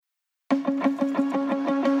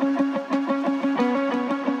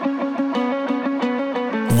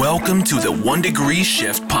Welcome to the One Degree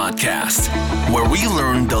Shift podcast, where we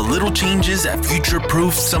learn the little changes that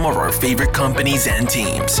future-proof some of our favorite companies and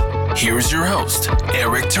teams. Here's your host,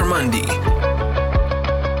 Eric Termundi.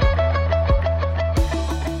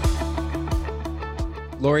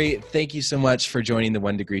 Lori, thank you so much for joining the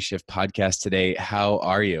One Degree Shift podcast today. How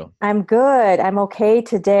are you? I'm good. I'm okay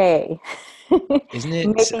today. Isn't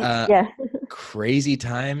it crazy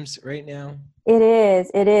times right now? It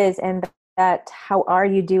is. It is. And that how are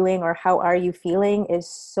you doing or how are you feeling is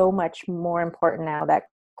so much more important now, that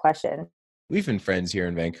question. We've been friends here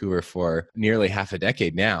in Vancouver for nearly half a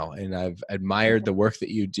decade now, and I've admired the work that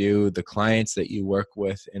you do, the clients that you work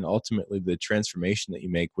with, and ultimately the transformation that you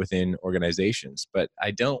make within organizations. But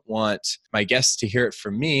I don't want my guests to hear it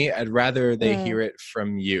from me. I'd rather they hear it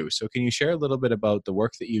from you. So can you share a little bit about the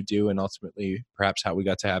work that you do and ultimately perhaps how we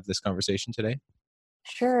got to have this conversation today?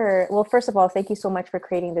 Sure. Well, first of all, thank you so much for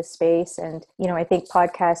creating this space. And, I think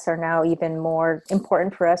podcasts are now even more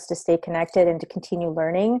important for us to stay connected and to continue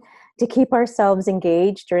learning, to keep ourselves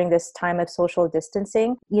engaged during this time of social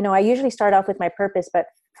distancing. I usually start off with my purpose, but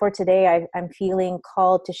for today, I'm feeling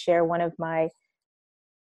called to share one of my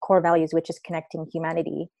core values, which is connecting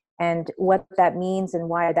humanity. And what that means and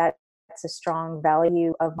why that's a strong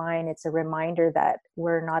value of mine. It's a reminder that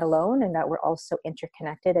we're not alone and that we're also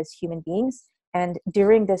interconnected as human beings. And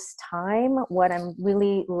during this time, what I'm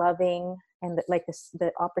really loving and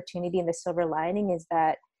the opportunity and the silver lining is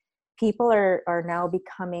that people are now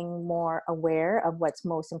becoming more aware of what's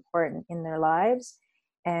most important in their lives.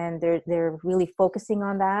 And they're really focusing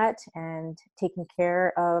on that and taking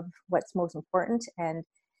care of what's most important. And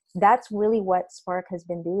that's really what Spark has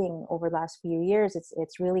been doing over the last few years.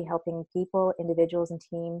 It's really helping people, individuals and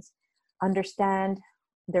teams understand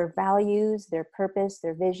their values, their purpose,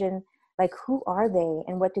 their vision. Like, who are they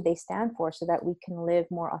and what do they stand for so that we can live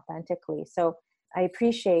more authentically? So I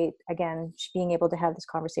appreciate, again, being able to have this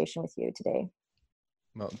conversation with you today.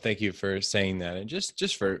 Well, thank you for saying that. And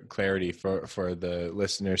just for clarity, for the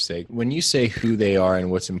listener's sake, when you say who they are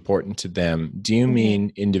and what's important to them, do you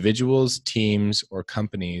mean individuals, teams, or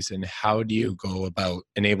companies? And how do you go about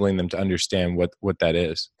enabling them to understand what that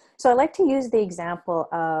is? So I like to use the example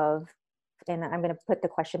of, and I'm going to put the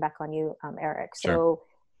question back on you, Eric. Sure. So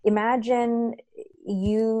imagine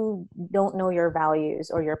you don't know your values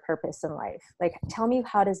or your purpose in life. Like, tell me,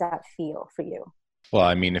 how does that feel for you? Well,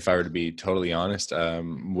 I mean, if I were to be totally honest,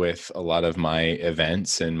 with a lot of my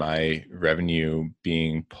events and my revenue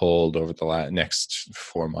being pulled over the next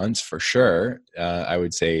 4 months, for sure, I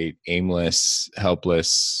would say aimless,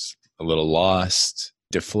 helpless, a little lost,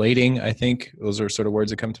 deflating. I think those are sort of words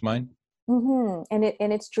that come to mind. Mm-hmm.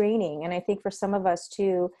 And it's draining. And I think for some of us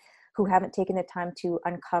too, who haven't taken the time to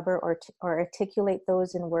uncover or articulate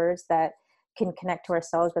those in words that can connect to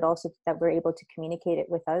ourselves, but also that we're able to communicate it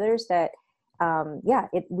with others, that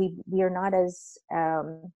we are not as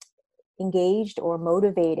engaged or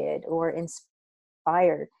motivated or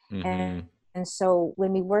inspired. And so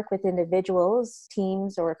when we work with individuals,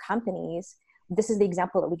 teams, or companies, this is the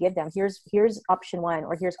example that we give them. Here's option one,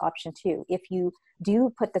 or here's option two. If you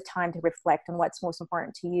do put the time to reflect on what's most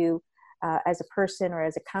important to you as a person or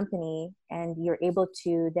as a company, and you're able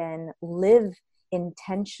to then live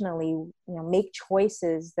intentionally, make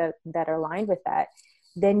choices that are aligned with that,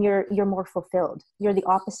 then you're more fulfilled. You're the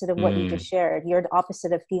opposite of what you just shared. You're the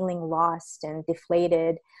opposite of feeling lost and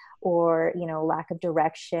deflated, or lack of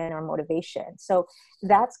direction or motivation. So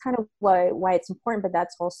that's kind of why it's important, but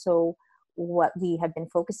that's also what we have been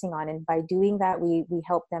focusing on. And by doing that, we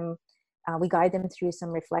help them, we guide them through some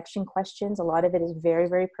reflection questions. A lot of it is very,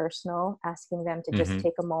 very personal, asking them to just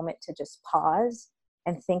take a moment to just pause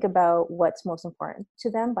and think about what's most important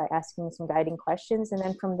to them by asking some guiding questions. And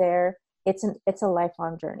then from there, it's a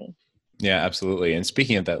lifelong journey. Yeah, absolutely. And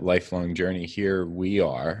speaking of that lifelong journey, here we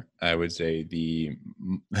are. I would say the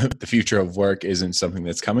future of work isn't something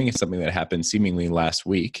that's coming. It's something that happened seemingly last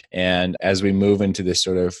week. And as we move into this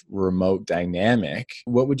sort of remote dynamic,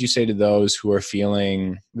 what would you say to those who are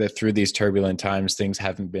feeling that through these turbulent times, things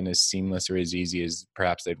haven't been as seamless or as easy as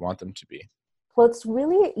perhaps they'd want them to be? Well, it's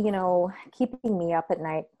really, keeping me up at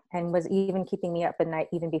night, and was even keeping me up at night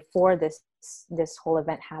even before this whole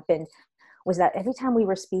event happened, was that every time we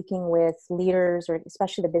were speaking with leaders, or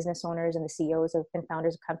especially the business owners and the CEOs and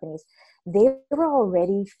founders of companies, they were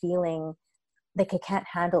already feeling like they can't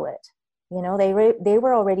handle it. They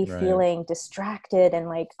were already feeling distracted and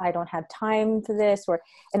like, I don't have time for this,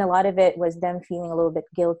 and a lot of it was them feeling a little bit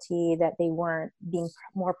guilty that they weren't being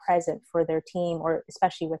more present for their team, or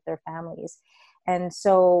especially with their families. And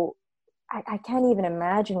so I can't even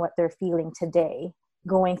imagine what they're feeling today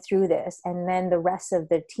going through this, and then the rest of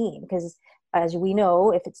the team, because as we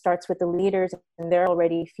know, if it starts with the leaders and they're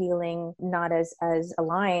already feeling not as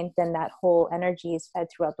aligned, then that whole energy is fed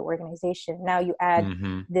throughout the organization. Now you add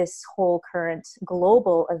this whole current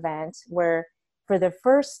global event where for the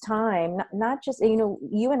first time, not just,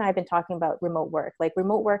 you and I have been talking about remote work. Like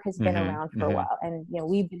remote work has been around for a while, and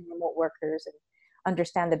we've been remote workers and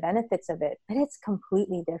understand the benefits of it, but it's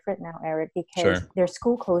completely different now, Eric, because there's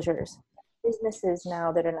school closures, businesses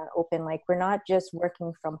now that are not open. Like we're not just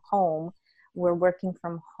working from home, we're working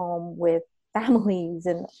from home with families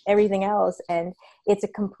and everything else, and it's a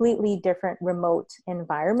completely different remote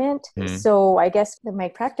environment. So I guess my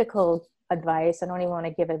practical advice, I don't even want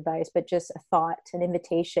to give advice, but just a thought, an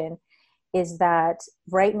invitation, is that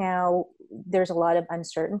right now there's a lot of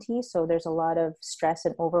uncertainty. So there's a lot of stress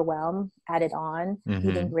and overwhelm added on,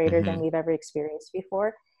 even greater than we've ever experienced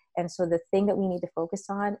before. And so the thing that we need to focus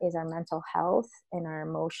on is our mental health and our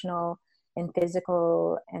emotional and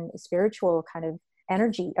physical and spiritual kind of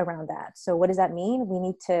energy around that. So what does that mean? We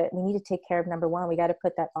need to take care of, number one, we got to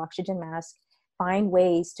put that oxygen mask, find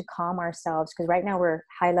ways to calm ourselves. Because right now we're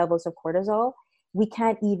high levels of cortisol. We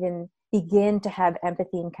can't even begin to have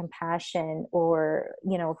empathy and compassion or,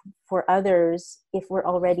 for others if we're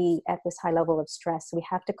already at this high level of stress. So we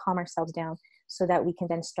have to calm ourselves down so that we can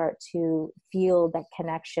then start to feel that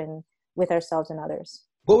connection with ourselves and others.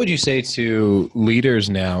 What would you say to leaders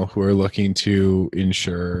now who are looking to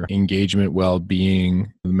ensure engagement,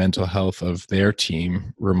 well-being, the mental health of their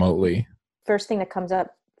team remotely? First thing that comes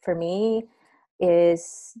up for me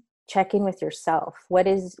is check in with yourself. What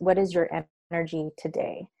is your energy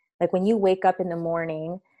today? Like when you wake up in the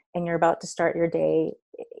morning and you're about to start your day,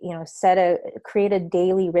 create a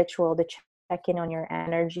daily ritual to check in on your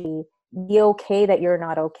energy. Be okay that you're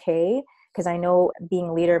not okay. Because I know, being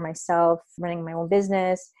a leader myself, running my own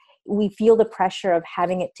business, we feel the pressure of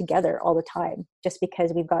having it together all the time, just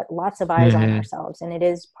because we've got lots of eyes on ourselves, and it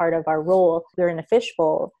is part of our role. We're in a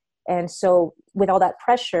fishbowl. And so with all that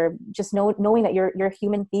pressure, just knowing that you're a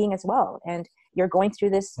human being as well, and you're going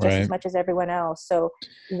through this just as much as everyone else. So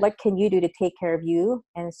what can you do to take care of you,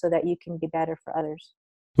 and so that you can be better for others?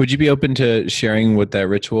 Would you be open to sharing what that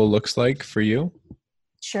ritual looks like for you?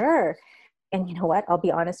 Sure. And you know what? I'll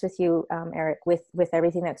be honest with you, Eric, with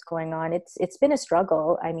everything that's going on, it's been a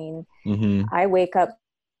struggle. I mean, I wake up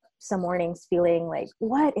some mornings feeling like,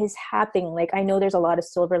 what is happening? Like, I know there's a lot of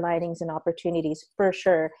silver linings and opportunities for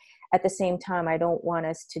sure. At the same time, I don't want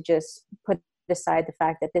us to just put aside the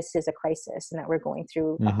fact that this is a crisis and that we're going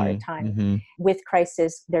through a hard time. With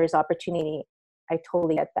crisis, there's opportunity. I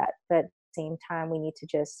totally get that. But at the same time, we need to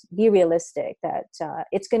just be realistic that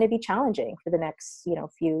it's going to be challenging for the next,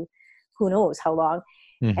 few, who knows how long.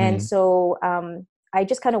 And so I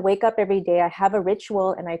just kind of wake up every day. I have a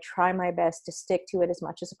ritual and I try my best to stick to it as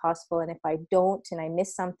much as possible. And if I don't, and I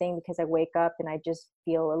miss something because I wake up and I just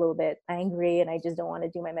feel a little bit angry and I just don't want to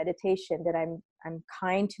do my meditation, that I'm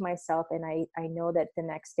kind to myself, and I know that the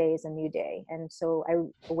next day is a new day. And so I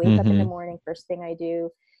wake up in the morning, first thing I do,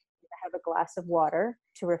 I have a glass of water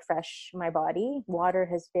to refresh my body. Water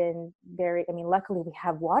has been luckily we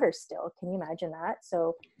have water still. Can you imagine that?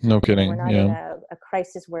 So no kidding. We're not in a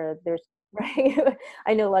crisis where there's, right?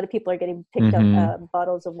 I know a lot of people are getting picked up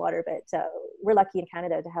bottles of water, but we're lucky in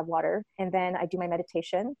Canada to have water. And then I do my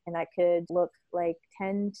meditation, and that could look like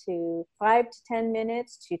 5 to 10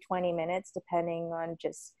 minutes to 20 minutes, depending on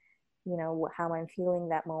just, how I'm feeling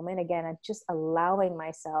that moment. Again, I'm just allowing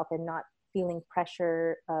myself and not feeling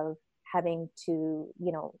pressure of having to,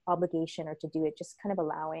 obligation or to do it, just kind of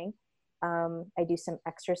allowing. I do some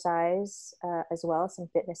exercise as well, some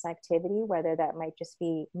fitness activity, whether that might just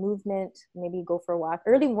be movement, maybe go for a walk.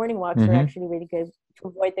 Early morning walks are actually really good to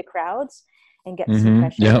avoid the crowds and get some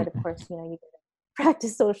fresh air. But of course, you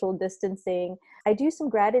practice social distancing. I do some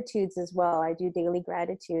gratitudes as well. I do daily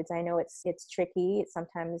gratitudes. I know it's tricky.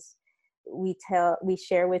 Sometimes we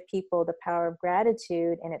share with people the power of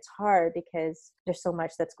gratitude, and it's hard because there's so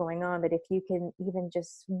much that's going on. But if you can, even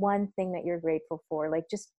just one thing that you're grateful for, like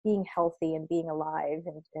just being healthy and being alive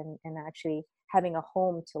and actually having a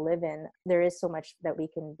home to live in, there is so much that we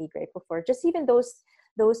can be grateful for. Just even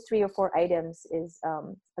those 3 or 4 items is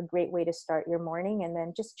a great way to start your morning. And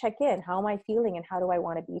then just check in, how am I feeling and how do I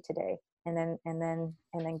want to be today? And then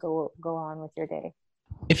go on with your day.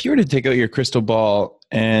 If you were to take out your crystal ball,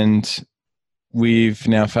 and we've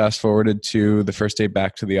now fast forwarded to the first day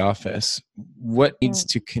back to the office, what needs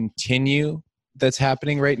to continue that's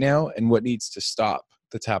happening right now, and what needs to stop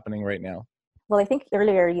that's happening right now? Well, I think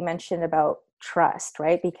earlier you mentioned about trust,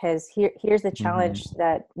 right? Because here's the challenge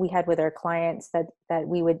that we had with our clients, that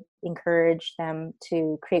we would encourage them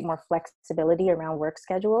to create more flexibility around work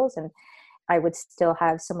schedules. And I would still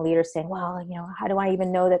have some leaders saying, well, how do I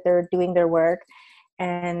even know that they're doing their work?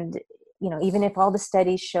 And, even if all the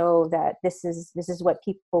studies show that this is what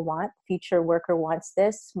people want, future worker wants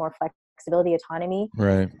this, more flexibility, autonomy.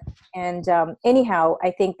 Right. And anyhow,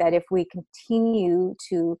 I think that if we continue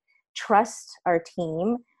to trust our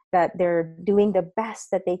team, that they're doing the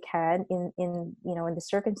best that they can in the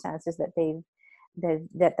circumstances that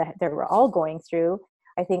they're all going through,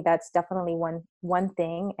 I think that's definitely one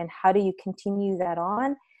thing. And how do you continue that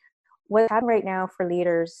on? What's happening right now for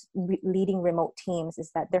leaders leading remote teams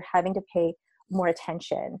is that they're having to pay more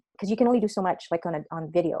attention, because you can only do so much like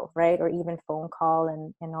on video, right? Or even phone call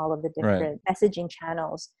and all of the different messaging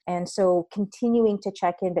channels. And so continuing to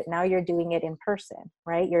check in, but now you're doing it in person,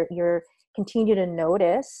 right? You're continue to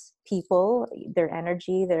notice people, their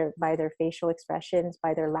energy, by their facial expressions,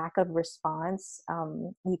 by their lack of response.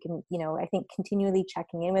 You can, I think continually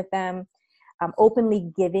checking in with them,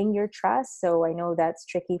 openly giving your trust. So I know that's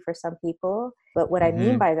tricky for some people, but what I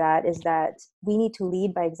mean by that is that we need to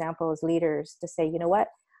lead by example as leaders, to say, you know what,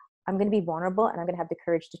 I'm going to be vulnerable, and I'm going to have the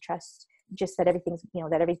courage to trust just that everything's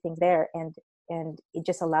there, and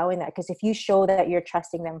just allowing that. Because if you show that you're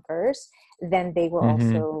trusting them first, then they will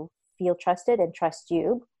also feel trusted and trust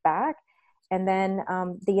you back. And then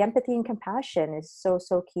the empathy and compassion is so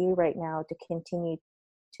key right now to continue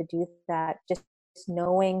to do that. Just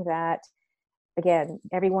knowing that, again,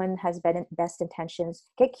 everyone has best intentions.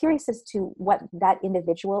 Get curious as to what that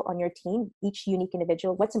individual on your team, each unique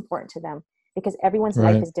individual, what's important to them, because everyone's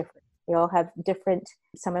life is different. They all have different,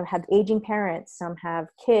 some have aging parents, some have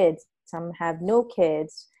kids, some have no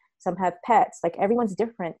kids, some have pets. Like, everyone's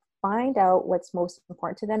different. Find out what's most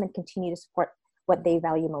important to them and continue to support what they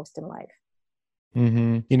value most in life.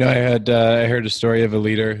 I heard a story of a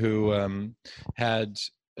leader who had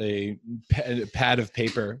a pad of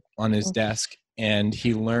paper on his desk, and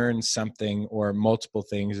he learned something or multiple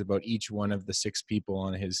things about each one of the 6 people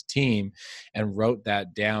on his team, and wrote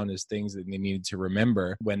that down as things that they needed to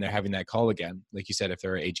remember when they're having that call again. Like you said, if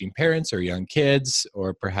there are aging parents or young kids,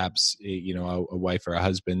 or perhaps, a wife or a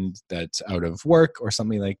husband that's out of work or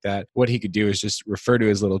something like that, what he could do is just refer to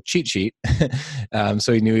his little cheat sheet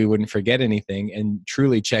so he knew he wouldn't forget anything, and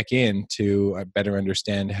truly check in to better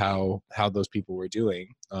understand how those people were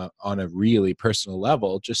doing on a really personal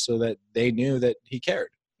level, just so that they knew that he cared.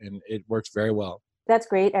 And it worked very well. That's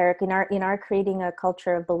great, Eric. In our creating a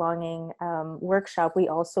culture of belonging workshop, we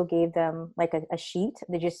also gave them like a sheet.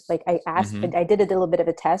 They just, like, I asked, I did a little bit of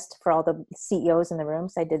a test for all the CEOs in the room.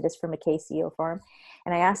 So I did this for McKay CEO Forum,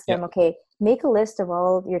 and I asked them, okay, make a list of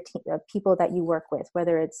all your people that you work with,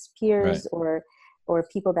 whether it's peers or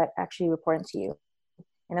people that actually report to you.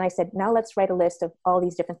 And then I said, now let's write a list of all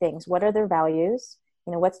these different things. What are their values?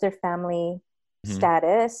 What's their family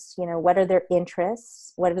status? What are their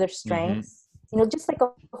interests? What are their strengths? Just like a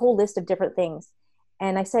whole list of different things.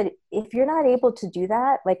 And I said, if you're not able to do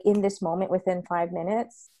that, like in this moment within 5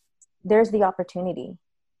 minutes, there's the opportunity.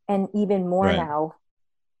 And even more now,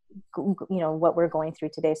 what we're going through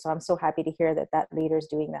today. So I'm so happy to hear that leader's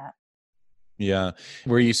doing that. Yeah.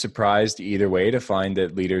 Were you surprised either way to find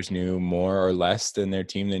that leaders knew more or less than their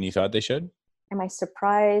team than you thought they should? Am I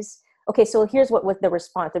surprised? Okay, so here's what was the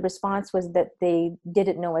response. The response was that they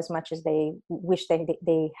didn't know as much as they wish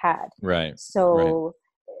they had. Right. So,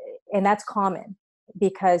 and that's common,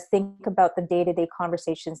 because think about the day-to-day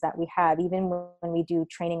conversations that we have. Even when we do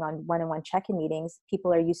training on one-on-one check-in meetings,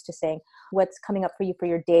 people are used to saying, what's coming up for you for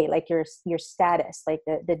your day, like your status, like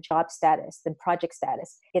the job status, the project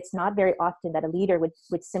status. It's not very often that a leader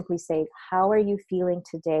would simply say, how are you feeling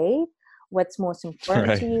today? What's most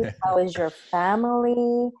important to you? How is your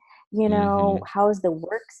family? How's the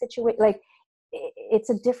work situation? Like, it's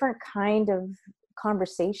a different kind of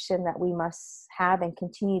conversation that we must have and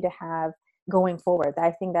continue to have going forward.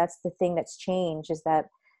 I think that's the thing that's changed, is that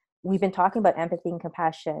we've been talking about empathy and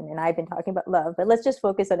compassion, and I've been talking about love, but let's just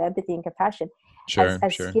focus on empathy and compassion as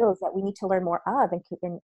skills that we need to learn more of.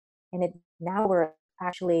 And now we're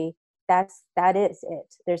actually, that is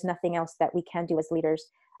it. There's nothing else that we can do as leaders.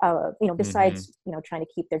 Besides, trying to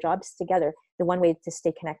keep their jobs together, the one way to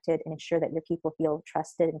stay connected and ensure that your people feel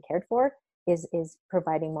trusted and cared for is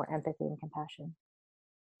providing more empathy and compassion.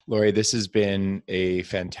 Lori, this has been a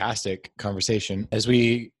fantastic conversation. As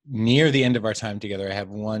we near the end of our time together, I have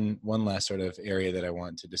one last sort of area that I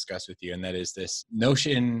want to discuss with you, and that is this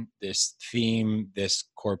notion, this theme, this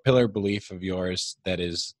core pillar belief of yours that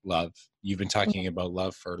is love. You've been talking about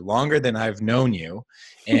love for longer than I've known you,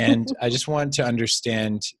 and I just want to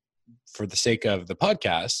understand, for the sake of the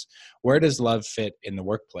podcast, where does love fit in the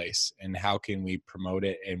workplace, and how can we promote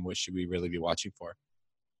it, and what should we really be watching for?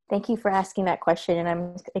 Thank you for asking that question, and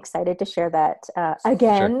I'm excited to share that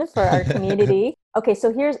again for our community. Okay,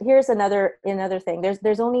 so here's another thing.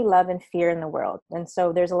 There's only love and fear in the world, and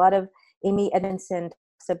so there's a lot of Amy Edmondson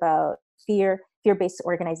talks about fear-based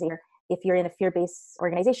organization. If you're in a fear-based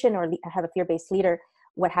organization or have a fear-based leader,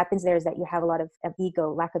 what happens there is that you have a lot of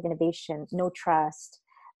ego, lack of innovation, no trust,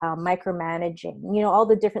 micromanaging. All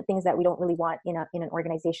the different things that we don't really want in an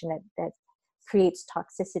organization that creates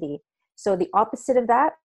toxicity. So the opposite of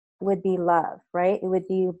that would be love, right? It would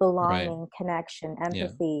be belonging, right. Connection,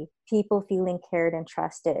 empathy, people feeling cared and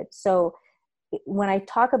trusted. So when I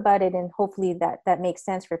talk about it, and hopefully that makes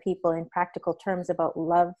sense for people in practical terms about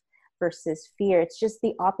love versus fear, it's just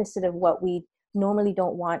the opposite of what we normally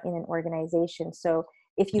don't want in an organization. So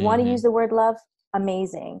if you want to use the word love,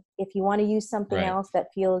 amazing. If you want to use something else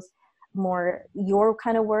that feels more your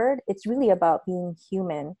kind of word, it's really about being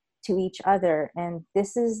human to each other. And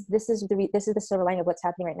this is the silver lining of what's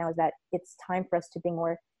happening right now, is that it's time for us to bring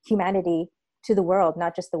more humanity to the world,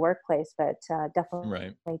 not just the workplace, but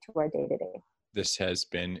definitely to our day-to-day. This has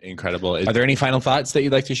been incredible. Are there any final thoughts that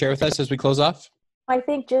you'd like to share with us as we close off? I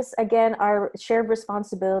think just, again, our shared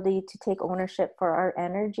responsibility to take ownership for our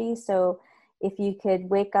energy. So if you could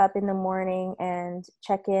wake up in the morning and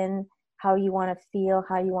check in how you want to feel,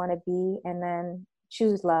 how you want to be, and then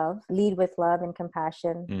choose love, lead with love and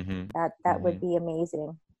compassion, that would be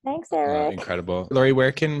amazing. Thanks, Eric. Incredible. Lori,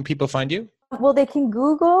 where can people find you? Well, they can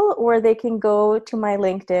Google, or they can go to my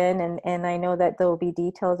LinkedIn, and I know that there will be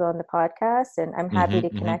details on the podcast, and I'm happy to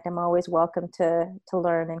connect. I'm always welcome to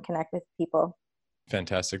learn and connect with people.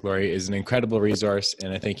 Fantastic. Lori is an incredible resource,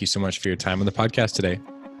 and I thank you so much for your time on the podcast today.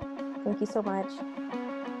 Thank you so much.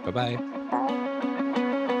 Bye-bye. Bye.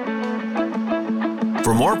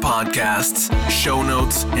 For more podcasts, show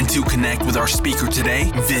notes, and to connect with our speaker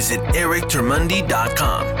today, visit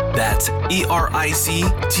erictermunde.com. That's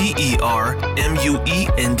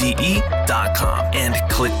EricTermundE.com, and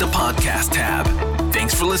click the podcast tab.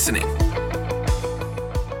 Thanks for listening.